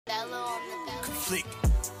Conflict.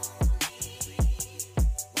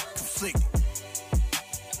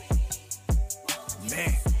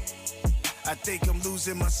 Man, I think I'm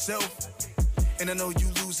losing myself, and I know you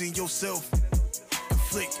losing yourself.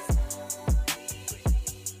 Conflict.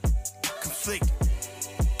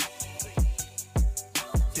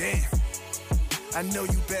 Damn, I know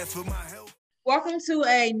you bad for my health. Welcome to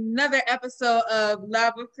another episode of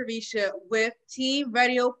Live with Carisha with Team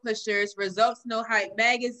Radio Pushers, Results No Hype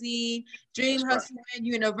Magazine, Dream Hustle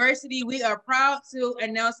University. We are proud to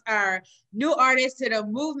announce our new artist to the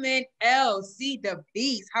movement, LC the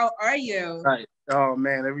Beast. How are you? Right. Oh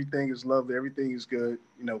man, everything is lovely. Everything is good.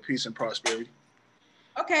 You know, peace and prosperity.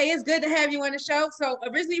 Okay, it's good to have you on the show. So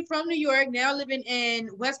originally from New York, now living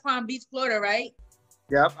in West Palm Beach, Florida, right?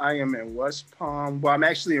 Yep, I am in West Palm. Well, I'm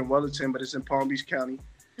actually in Wellington, but it's in Palm Beach County.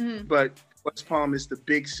 Mm-hmm. But West Palm is the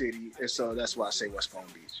big city, and so that's why I say West Palm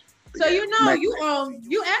Beach. But so yeah,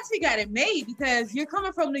 you actually got it made because you're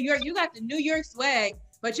coming from New York. You got the New York swag,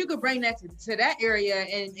 but you could bring that to that area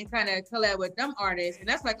and kind of collab with them artists, and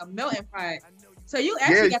that's like a melting pot. So you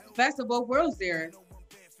actually got the best of both worlds there.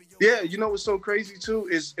 Yeah, you know what's so crazy too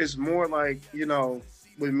is more like, you know,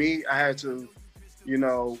 with me, I had to, you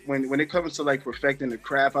know, when it comes to like perfecting the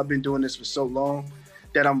craft, I've been doing this for so long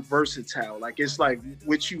that I'm versatile. Like it's like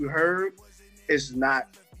what you heard is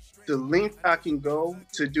not the length I can go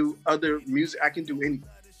to do other music. I can do anything.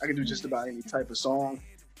 I can do just about any type of song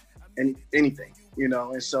and anything, you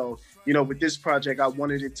know. And so, you know, with this project, I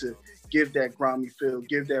wanted it to give that grimy feel,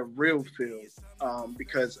 give that real feel,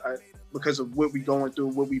 because of what we're going through,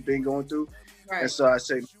 what we've been going through. Right. And so I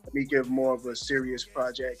say, let me give more of a serious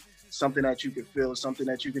project, something that you could feel, something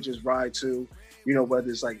that you could just ride to, you know, whether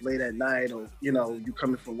it's like late at night or, you know, you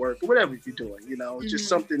coming from work or whatever you're doing, you know, just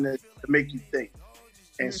something that to make you think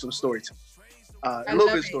and some storytelling. A little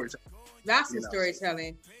bit of storytelling. Lots of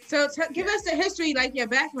storytelling. So give us the history, like your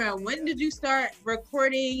background. When did you start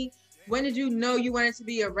recording? When did you know you wanted to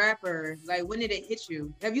be a rapper? Like, when did it hit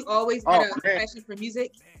you? Have you always had a passion for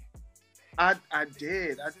music? I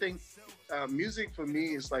did. I think music for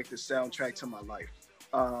me is like the soundtrack to my life.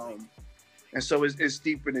 And so it's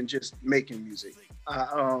deeper than just making music.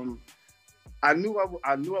 I knew I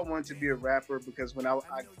wanted to be a rapper because when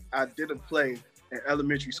I did a play in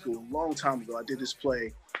elementary school a long time ago, I did this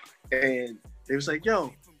play and they was like,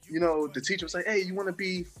 yo, you know, the teacher was like, hey, you want to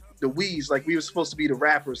be the weeds? Like we were supposed to be the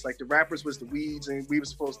rappers. Like the rappers was the weeds and we were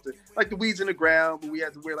supposed to, like the weeds in the ground, but we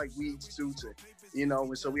had to wear like weeds suits, you know,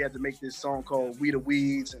 and so we had to make this song called We the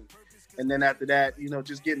Weeds. And then after that, you know,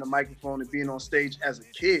 just getting a microphone and being on stage as a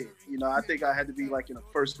kid, you know, I think I had to be like in the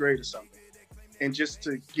first grade or something. And just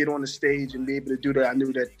to get on the stage and be able to do that, I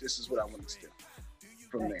knew that this is what I wanted to do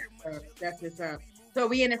from there. That's what's up. So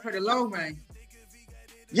we in it for the long run.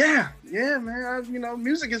 Yeah, man. You know,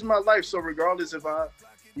 music is my life. So regardless if I,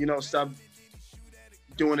 you know, stop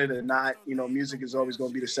doing it or not, you know, music is always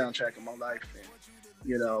going to be the soundtrack of my life. And,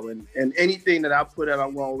 you know, and anything that I put out, I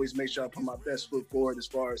want to always make sure I put my best foot forward as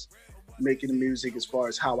far as making the music, as far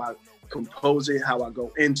as how I compose it, how I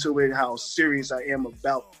go into it, how serious I am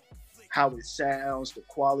about how it sounds, the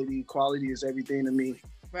quality. Quality is everything to me.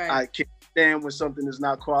 Right. I can't stand when something is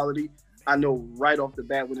not quality. I know right off the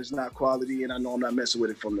bat when it's not quality, and I know I'm not messing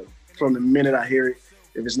with it from the minute I hear it.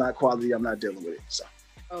 If it's not quality, I'm not dealing with it. So.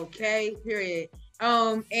 Okay, period.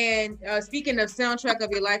 And speaking of soundtrack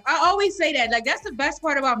of your life, I always say that, like, that's the best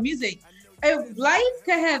part about music. If life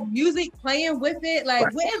could have music playing with it,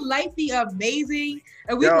 like, wouldn't life be amazing?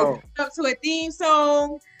 And we could go up to a theme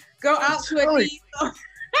song, go out to a theme song.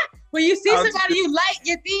 When you see somebody you like,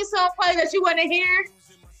 your theme song play that you want to hear,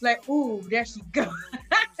 like, ooh, there she go.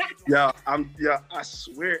 I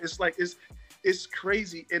swear, it's like, it's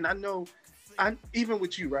crazy. And I know, even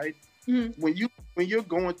with you, right? Mm-hmm. When you're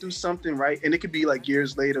going through something, right, and it could be like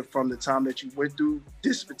years later from the time that you went through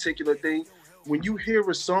this particular thing, when you hear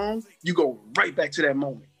a song, you go right back to that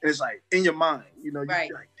moment. And it's like in your mind, you know,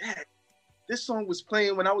 you're like, Dad, this song was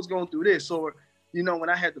playing when I was going through this, or, you know, when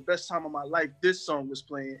I had the best time of my life, this song was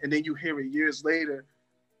playing. And then you hear it years later,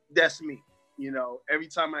 that's me. You know, every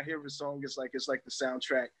time I hear a song, it's like the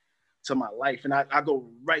soundtrack to my life. And I go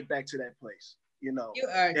right back to that place, you know. You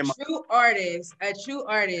are a true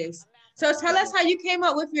artist. So tell us how you came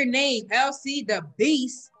up with your name, LC the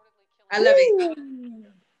Beast. I love it.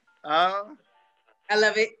 I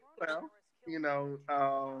love it. Well, you know,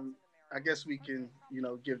 I guess we can, you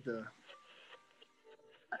know, give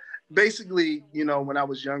basically, you know, when I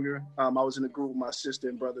was younger, I was in a group with my sister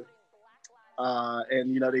and brother.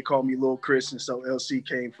 And, you know, they called me Lil Chris. And so LC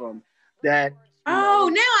came from that. Oh,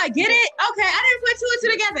 now I get it. Okay, I didn't put two and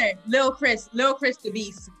two together. Lil Chris the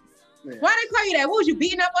Beast. Yeah. Why they call you that? What was you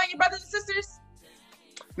beating up on your brothers and sisters?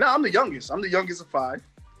 No, I'm the youngest. I'm the youngest of 5.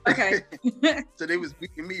 Okay. So they was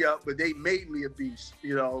beating me up, but they made me a beast,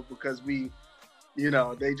 you know, because we, you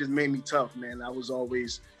know, they just made me tough, man. I was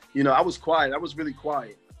always, you know, I was quiet. I was really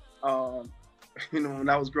quiet, you know, when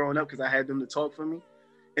I was growing up, because I had them to talk for me.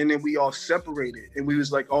 And then we all separated, and we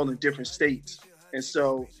was like all in different states. And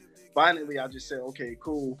so finally I just said, okay,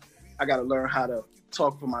 cool. I got to learn how to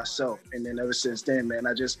talk for myself. And then ever since then, man,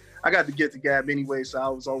 I got to get the gab anyway. So I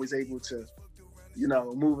was always able to, you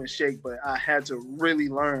know, move and shake, but I had to really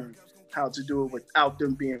learn how to do it without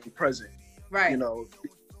them being present. Right. You know,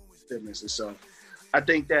 and so I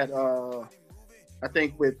think that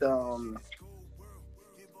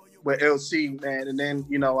with LC, man, and then,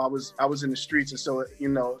 you know, I was in the streets, and so, you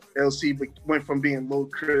know, LC went from being Lil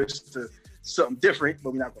Chris to something different,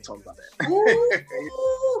 but we're not gonna talk about that.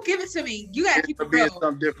 Ooh, give it to me. You gotta keep it real.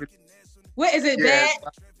 Something different. What is it, Yeah.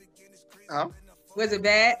 bad? Huh? Was it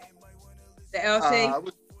bad? The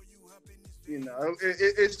LC? You know,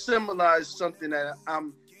 it symbolized something that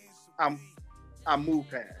I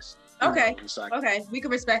moved past. Okay. You know, Okay. We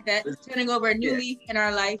can respect that. Turning over a new leaf in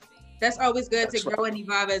our life. That's always good to grow and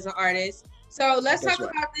evolve as an artist. So let's talk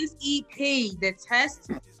about this EP, The Test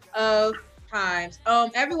of Times.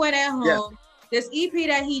 Everyone at home, this EP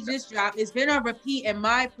that he just dropped, it's been on repeat in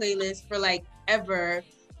my playlist for like ever.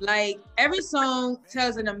 Like every song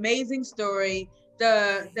tells an amazing story.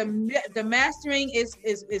 The mastering is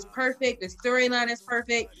perfect. The storyline is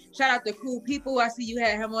perfect. Shout out to Cool People. I see you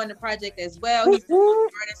had him on the project as well. He's an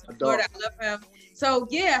artist from Florida. I love him. So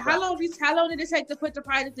yeah, how long did it take to put the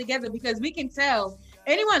project together? Because we can tell,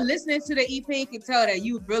 anyone listening to the EP can tell that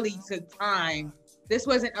you really took time. This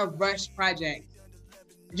wasn't a rush project.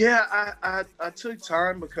 Yeah, I took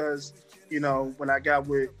time because, you know, when I got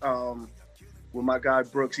with my guy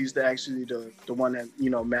Brooks, he's actually the one that,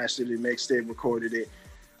 you know, mastered it, mixed it, recorded it.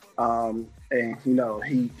 And you know,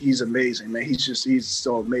 he's amazing, man. He's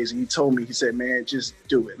so amazing. He told me, he said, man, just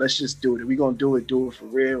do it. Let's just do it. If we're gonna do it for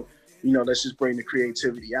real. You know, let's just bring the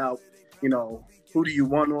creativity out. You know, who do you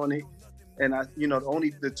want on it? And you know,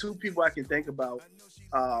 the 2 people I can think about,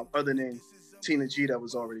 other than Tina G that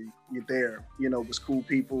was already there, you know, was Cool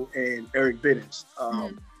People and Eric Biddens.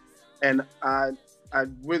 And I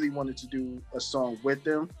really wanted to do a song with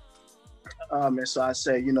them. And so I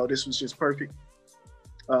say, you know, this was just perfect.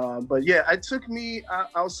 But yeah, it took me,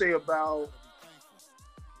 I'll say about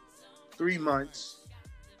 3 months.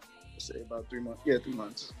 I'll say about 3 months. Yeah, 3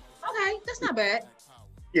 months. Okay, that's not bad.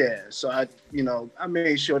 Yeah, so I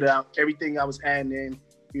made sure that everything I was adding in,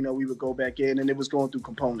 you know, we would go back in, and it was going through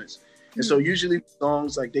components. And so usually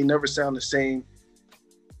songs, like, they never sound the same.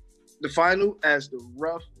 The final as the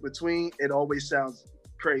rough between, it always sounds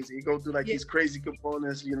crazy. You go through like these crazy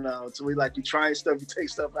components, you know, so you try stuff, you take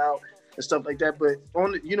stuff out and stuff like that. But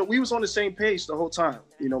we was on the same page the whole time,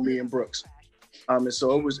 you know, me and Brooks. And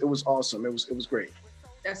so it was awesome. It was great.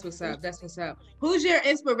 That's what's up. That's what's up. Who's your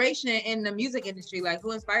inspiration in the music industry? Like,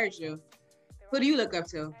 who inspires you? Who do you look up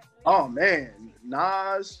to? Oh man,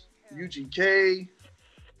 Nas, UGK,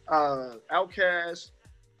 Outkast,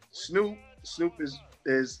 Snoop. Snoop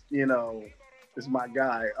is you know, is my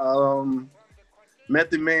guy.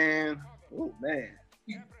 Method Man. Oh man.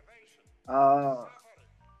 I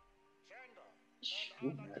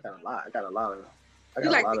got a lot of.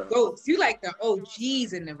 You like the GOATs. You like the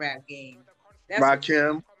OGs in the rap game.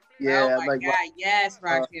 Rakim. Yeah, oh my God, yes,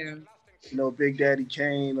 Rakim. You know, Big Daddy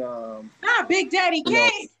Kane. Big Daddy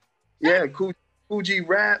Kane. Yeah, Cool G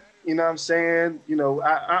Rap. You know what I'm saying? You know,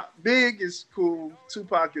 I Big is cool.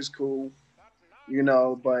 Tupac is cool. You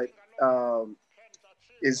know, but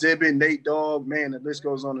Exhibit, Nate Dogg, man, the list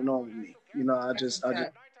goes on and on with me. You know, I just,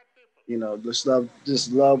 you know, just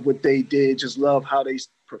love what they did. Just love how they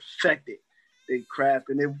perfected their craft,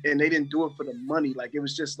 and they didn't do it for the money. Like, it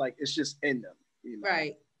was just like, it's just in them. You know?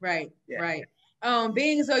 Right.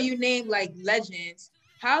 Being as though you named like legends,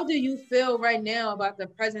 how do you feel right now about the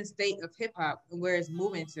present state of hip hop and where it's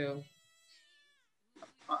moving to?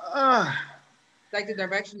 Like the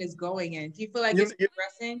direction it's going in. Do you feel like it's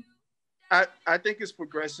progressing? I think it's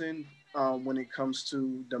progressing when it comes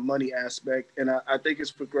to the money aspect, and I think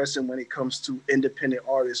it's progressing when it comes to independent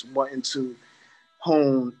artists wanting to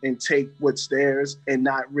hone and take what's theirs and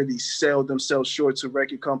not really sell themselves short to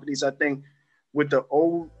record companies. I think what the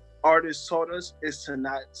old artists taught us is to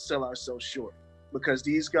not sell ourselves short, because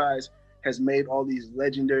these guys has made all these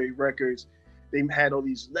legendary records. They've had all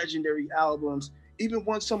these legendary albums, even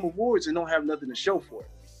won some awards and don't have nothing to show for it.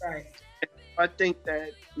 Right. I think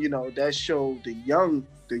that, you know, that showed the young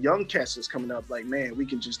cats that's coming up, like, man, we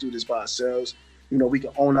can just do this by ourselves. You know, we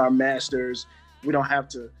can own our masters. We don't have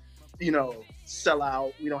to, sell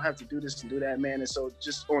out. We don't have to do this and do that, man. And so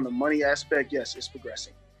just on the money aspect, yes, it's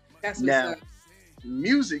progressing. That's what's Now, up.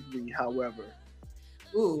 musically, however,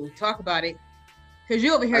 Ooh, talk about it. Because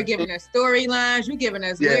you over here giving us storylines, you giving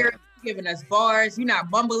us lyrics, you giving us bars, you're not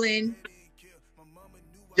mumbling.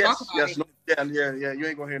 yes, no, yeah. You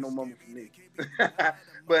ain't gonna hear no mumble from me.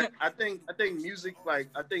 But I think music, I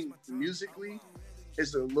think musically,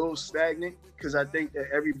 is a little stagnant because I think that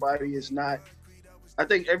everybody is not. I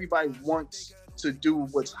think everybody wants to do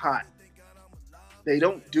what's hot. They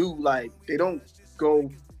don't go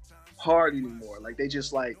hard anymore. Like they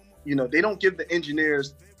just they don't give the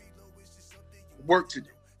engineers work to do.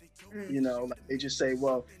 Like they just say,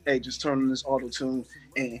 well, hey, just turn on this auto tune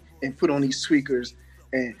and put on these tweakers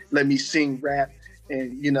and let me sing rap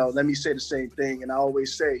and let me say the same thing. And I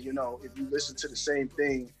always say, if you listen to the same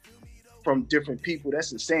thing from different people,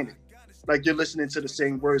 that's insanity. Like you're listening to the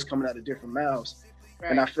same words coming out of different mouths.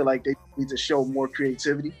 Right. And I feel like they need to show more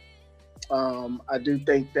creativity. I do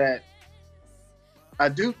think that,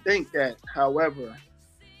 however,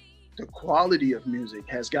 the quality of music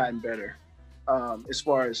has gotten better as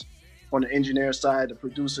far as on the engineer side, the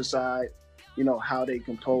producer side, how they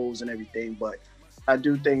compose and everything. But I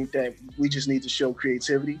do think that we just need to show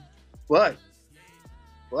creativity. But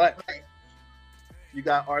you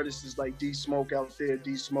got artists like D Smoke out there,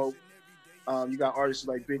 D Smoke. You got artists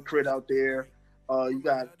like Big Crit out there. You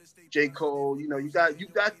got J. Cole. You got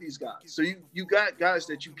these guys. So you got guys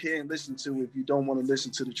that you can listen to if you don't want to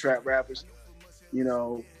listen to the trap rappers.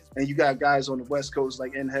 And you got guys on the West Coast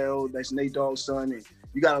like Inhale, that's Nate Dogg's son, and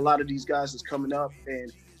you got a lot of these guys that's coming up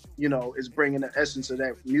and is bringing the essence of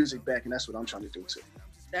that music back, and that's what I'm trying to do too.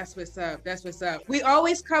 That's what's up. That's what's up. We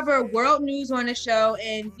always cover world news on the show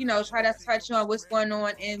and, try to touch on what's going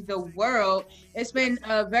on in the world. It's been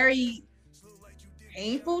a very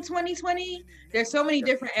painful 2020. There's so many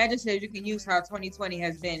different adjectives you can use how 2020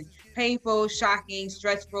 has been painful, shocking,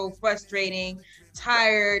 stressful, frustrating,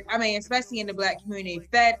 tired. I mean, especially in the Black community,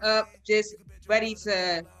 fed up, just ready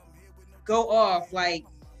to go off. Like,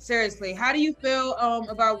 seriously, how do you feel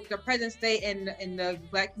about the present state in the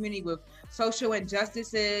Black community with social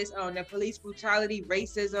injustices, the police brutality,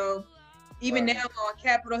 racism, even now on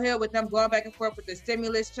Capitol Hill with them going back and forth with the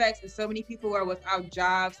stimulus checks, and so many people are without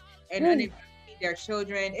jobs and unable to feed their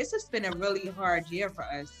children? It's just been a really hard year for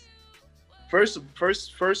us.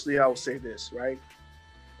 Firstly, I will say this, right?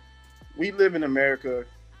 We live in America.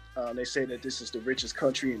 They say that this is the richest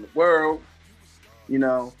country in the world,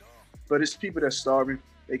 but it's people that's starving.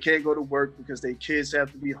 They can't go to work because their kids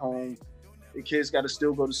have to be home. The kids got to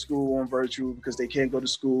still go to school on virtual because they can't go to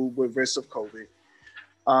school with risk of COVID.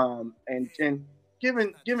 And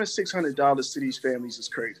giving $600 to these families is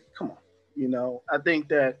crazy. Come on, I think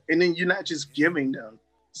that, and then you're not just giving them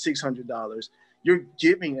 $600. You're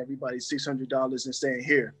giving everybody $600 and saying,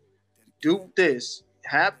 here, do this,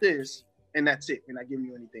 have this, and that's it. We're not giving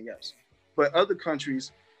you anything else. But other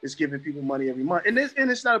countries is giving people money every month, and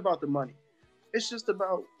it's not about the money. It's just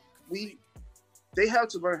about they have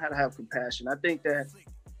to learn how to have compassion. I think that,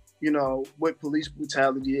 with police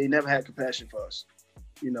brutality, they never had compassion for us,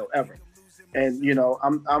 ever. And,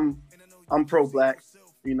 I'm pro-Black,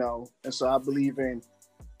 and so I believe in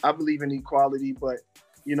equality, but,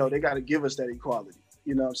 they got to give us that equality,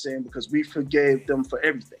 you know what I'm saying? Because we forgave them for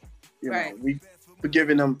everything, right. We've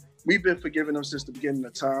been forgiving them since the beginning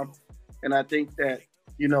of time. And I think that,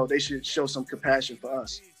 they should show some compassion for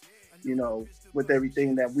us, with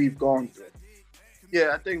everything that we've gone through.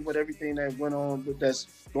 Yeah, I think with everything that went on, that's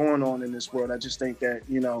going on in this world, I just think that,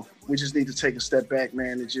 we just need to take a step back,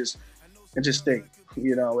 man, and just think,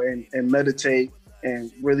 and meditate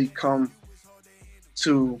and really come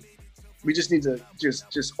to, we just need to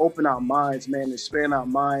just open our minds, man, expand our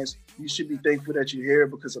minds. You should be thankful that you're here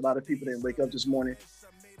because a lot of people didn't wake up this morning,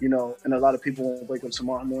 and a lot of people won't wake up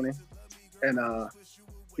tomorrow morning. And, I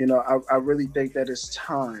really think that it's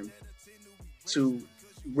time to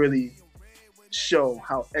really show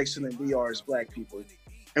how excellent we are as Black people.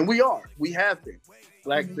 And we have been.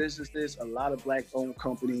 Black businesses, a lot of Black-owned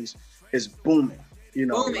companies is booming.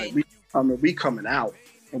 Like we coming out.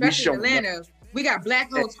 And especially in Atlanta. We got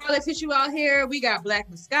Black-owned toilet tissue out here. We got Black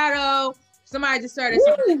Moscato. Somebody just started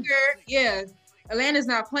some liquor. Yeah. Atlanta's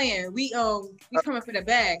not playing. We coming for the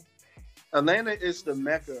bag. Atlanta is the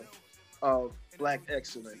mecca of Black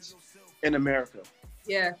excellence in America.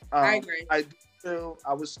 Yeah, I agree.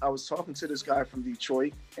 I was talking to this guy from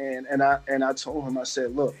Detroit, and I told him, I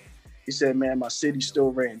said, look, he said, man, my city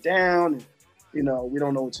still ran down, and we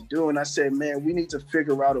don't know what to do. And I said, man, we need to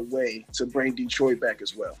figure out a way to bring Detroit back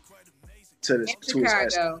as well. To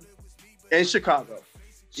Chicago.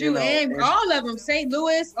 Shoot, and all of them, St.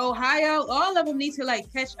 Louis, Ohio, all of them need to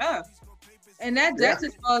like catch up. And that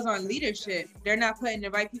just falls on leadership. They're not putting the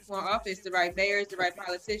right people in office, the right mayors, the right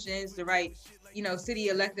politicians, the right, city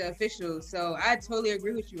elected officials. So I totally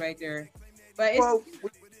agree with you right there. But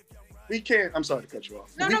we can't. I'm sorry to cut you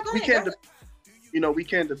off. No, go ahead. We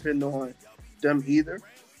can't depend on them either.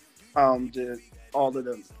 All of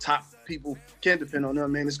the top people can't depend on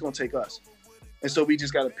them, man. It's gonna take us, and so we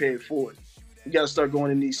just gotta pay it forward. We gotta start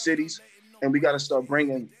going in these cities, and we gotta start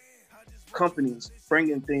bringing companies,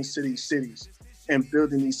 bringing things to these cities, and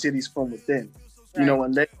building these cities from within.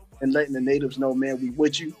 Right. And letting the natives know, man, we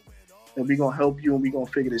with you, and we gonna help you, and we gonna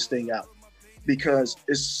figure this thing out. Because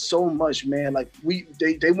it's so much, man. Like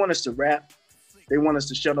they want us to rap, they want us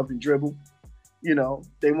to shut up and dribble.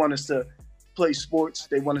 They want us to play sports,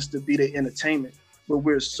 they want us to be their entertainment. But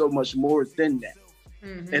we're so much more than that.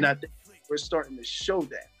 Mm-hmm. And I think we're starting to show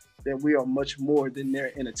that we are much more than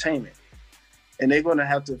their entertainment. And they're going to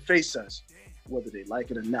have to face us, whether they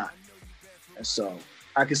like it or not. And so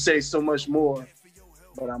I could say so much more,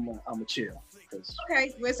 but I'm a chill.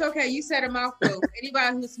 Okay, well, it's okay. You said a mouthful.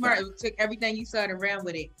 Anybody who's smart took everything you said and ran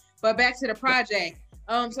with it. But back to the project.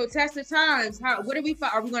 So Test of Times. Are we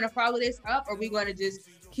going to follow this up? Or are we going to just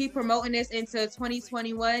keep promoting this into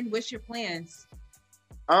 2021? What's your plans?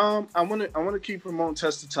 I want to keep promoting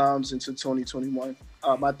Test of Times into 2021.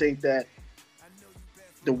 I think that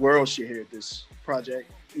the world should hear this project.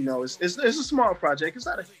 It's a small project. It's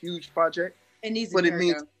not a huge project. It needs to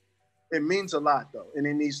be heard, it means a lot though, and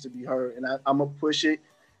it needs to be heard. And I'm gonna push it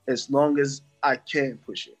as long as I can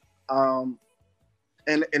push it. And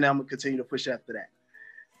I'm gonna continue to push after that.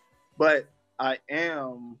 But I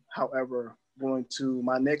am, however,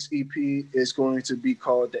 my next EP is going to be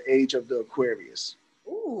called The Age of the Aquarius.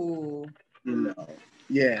 Ooh.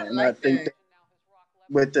 Yeah, and I think that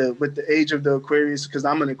with the Age of the Aquarius, because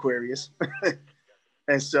I'm an Aquarius,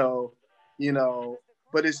 and so,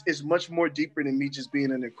 but it's much more deeper than me just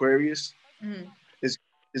being an Aquarius. Mm-hmm.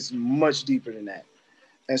 It's much deeper than that.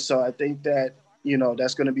 And so I think that,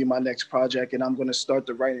 that's going to be my next project, and I'm going to start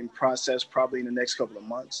the writing process probably in the next couple of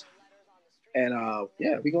months. And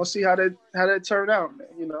we're going to see how that turned out,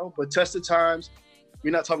 man, but Test of Times,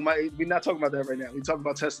 we're not talking about that right now. We're talking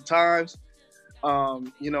about Test of Times.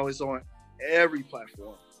 It's on every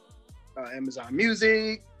platform. Amazon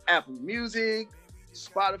Music, Apple Music,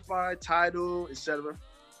 Spotify, Tidal, etc.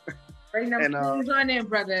 Bring them streams on in,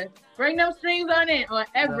 brother. Bring them streams on in on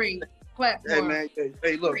every platform. Hey, man.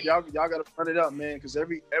 Hey, look, y'all gotta run it up, man, because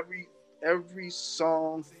every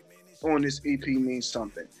song on this EP means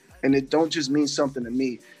something. And it don't just mean something to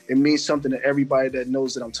me. It means something to everybody that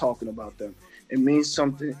knows that I'm talking about them. It means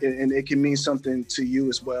something, and it can mean something to you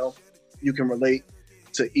as well. You can relate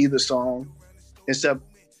to either song, except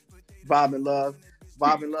Vibe and Love.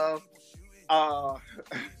 Vibe and Love,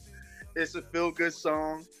 it's a feel-good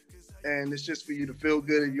song, and it's just for you to feel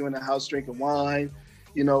good if you're in the house drinking wine,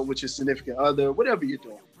 with your significant other, whatever you're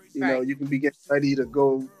doing. You can be getting ready to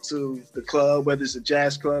go to the club, whether it's a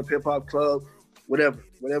jazz club, hip-hop club, whatever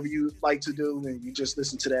you like to do, and you just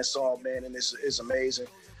listen to that song, man, and it's amazing.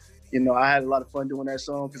 I had a lot of fun doing that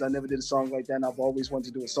song because I never did a song like that, and I've always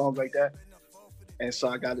wanted to do a song like that, and so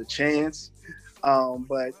I got a chance.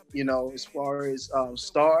 But as far as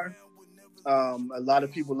Star, a lot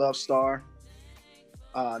of people love Star.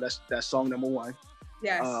 That's song number one.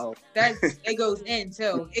 Yes, it goes in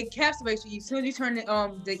too. It captivates you. As soon as you turn the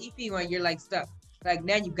EP on, you're like stuck. Like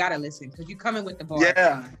now you gotta listen because you coming with the bar.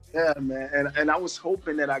 Yeah, man. And I was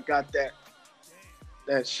hoping that I got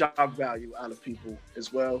that shock value out of people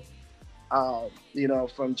as well.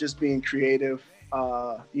 From just being creative,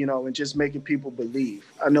 and just making people believe.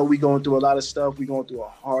 I know we're going through a lot of stuff. We're going through a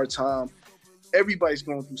hard time. Everybody's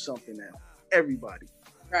going through something now. Everybody.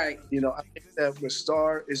 Right. I think that with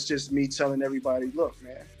Star, it's just me telling everybody, look,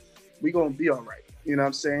 man, we're going to be all right. You know what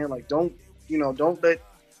I'm saying? Like, don't let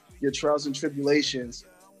your trials and tribulations,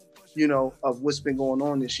 of what's been going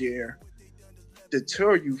on this year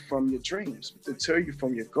deter you from your dreams, deter you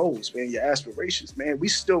from your goals, man, your aspirations, man. We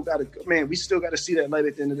still got to see that light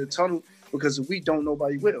at the end of the tunnel, because if we don't,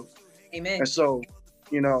 nobody will. Amen. And so,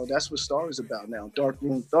 that's what Star is about now. Dark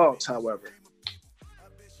Room Thoughts, however.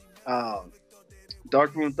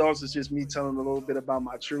 Dark Room Thoughts is just me telling a little bit about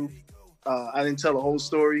my truth. I didn't tell the whole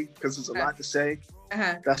story because there's a lot to say.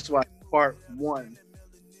 Uh-huh. That's why part one.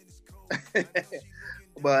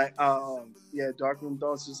 But Dark Room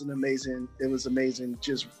Thoughts was amazing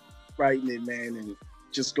just writing it, man, and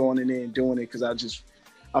just going in there and doing it, because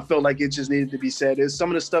I felt like it just needed to be said. There's some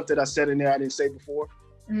of the stuff that I said in there I didn't say before,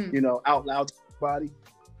 out loud to everybody.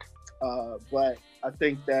 But I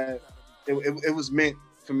think that it was meant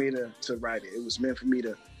for me to write it. It was meant for me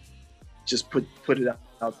to just put it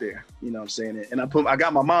out there. You know what I'm saying? And I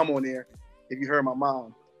got my mom on there. If you heard my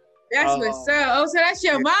mom. That's what's up. Oh, so that's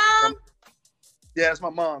your mom? Yeah, that's my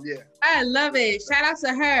mom. Yeah. I love it. Shout out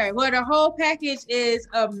to her. Well, the whole package is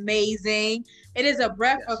amazing. It is a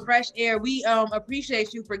breath of fresh air. We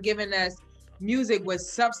appreciate you for giving us music with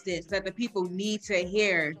substance that the people need to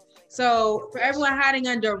hear. So for everyone hiding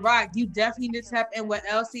under a rock, you definitely need to tap in with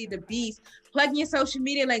LC the Beast. Plug in your social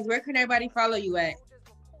media links. Where can everybody follow you at?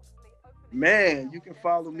 Man, you can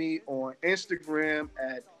follow me on Instagram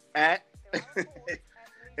at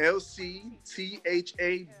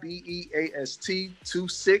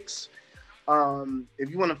LCTHABEAST26. If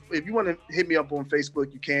you want to hit me up on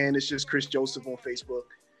Facebook, you can. It's just Chris Joseph on Facebook.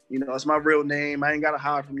 You know, it's my real name. I ain't got to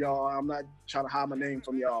hide from y'all. I'm not trying to hide my name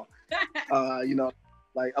from y'all. You know,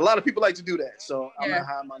 like a lot of people like to do that. So I'm not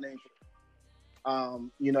hiding my name.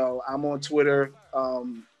 You know, I'm on Twitter.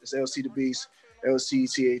 It's LC the Beast,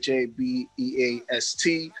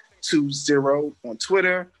 LCTHABEAST20 on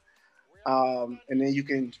Twitter. And then you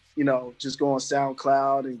can, you know, just go on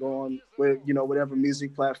SoundCloud and go on with, you know, whatever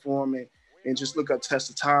music platform and just look up Test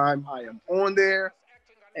of Time. I am on there.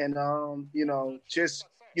 And, you know, just,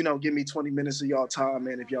 you know, give me 20 minutes of y'all time,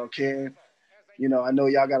 man, if y'all can. You know, I know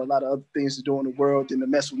y'all got a lot of other things to do in the world than to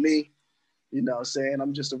mess with me. You know what I'm saying?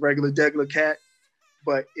 I'm just a regular cat.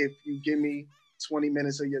 But if you give me 20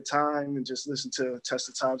 minutes of your time and just listen to Test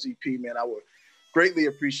of Time's EP, man, I would greatly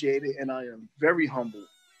appreciate it. And I am very humbled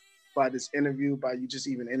by this interview, by you just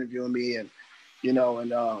even interviewing me. And, you know,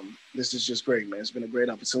 and this is just great, man. It's been a great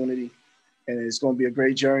opportunity and it's going to be a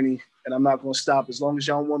great journey. And I'm not going to stop. As long as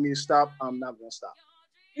y'all want me to stop, I'm not going to stop.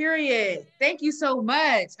 Period. Thank you so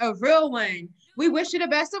much. A real one. We wish you the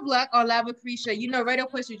best of luck on Live with Caresha. You know, Radio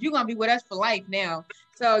Pushers, you're going to be with us for life now.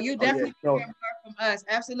 So you definitely hear more from us.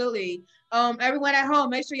 Absolutely. Everyone at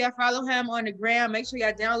home, make sure y'all follow him on the gram. Make sure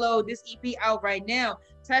y'all download this EP out right now.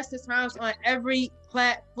 Test the Times on every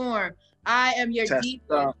platform. I am your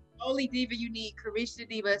diva, only diva you need, Caresha the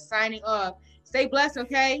Diva, signing off. Stay blessed,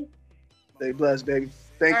 okay? Stay blessed, baby.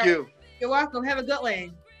 Thank you. You're welcome. Have a good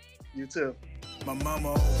one. You too. My mama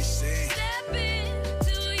always said, Step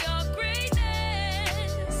into your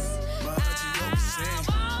greatness. my auntie always said, I've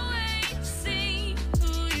always seen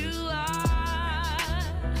who you are.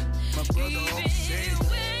 my brother always said,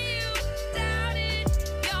 When you doubted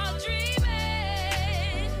your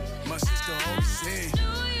dreaming, my sister always said,